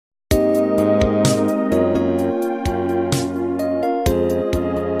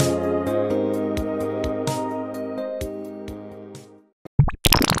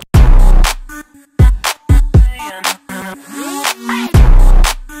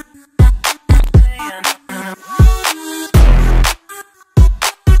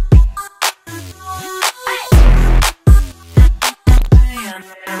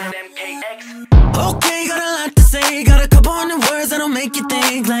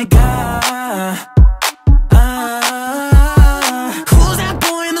like who's that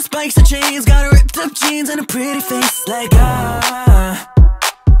boy in the spikes and chains? Got a ripped up jeans and a pretty face like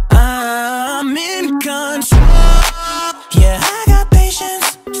I'm in control. Yeah, I got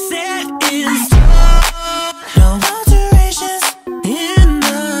patience set in stone. No alterations in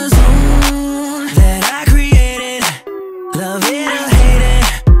the zone that I created. Love it or hate it,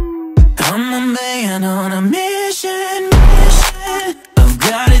 I'm a man on a mission. I've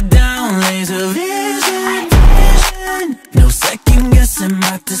got it down, laser vision. No second guessing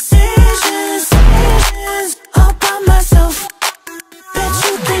my decisions. All by myself. Bet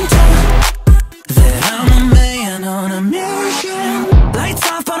you can tell that I'm a man on a mission. Lights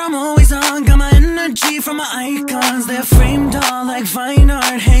off, but I'm always on. Got my energy from my icons. They're framed all like fine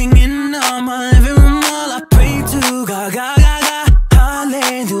art, hanging on my living room wall. I pray to God, God, God, God.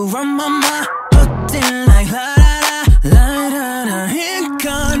 Hallelujah, mama. Hooked in like la la la, la la la. In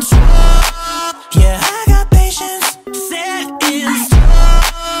control. Yeah, I got patience set in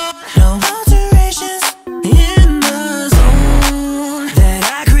stone. No alterations in the zone that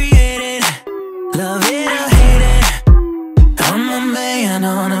I created. Love it or hate it, I'm a man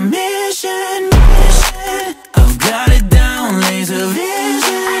on a mission. I've got it down, laser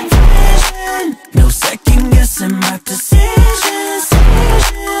vision. No second guessing my decision.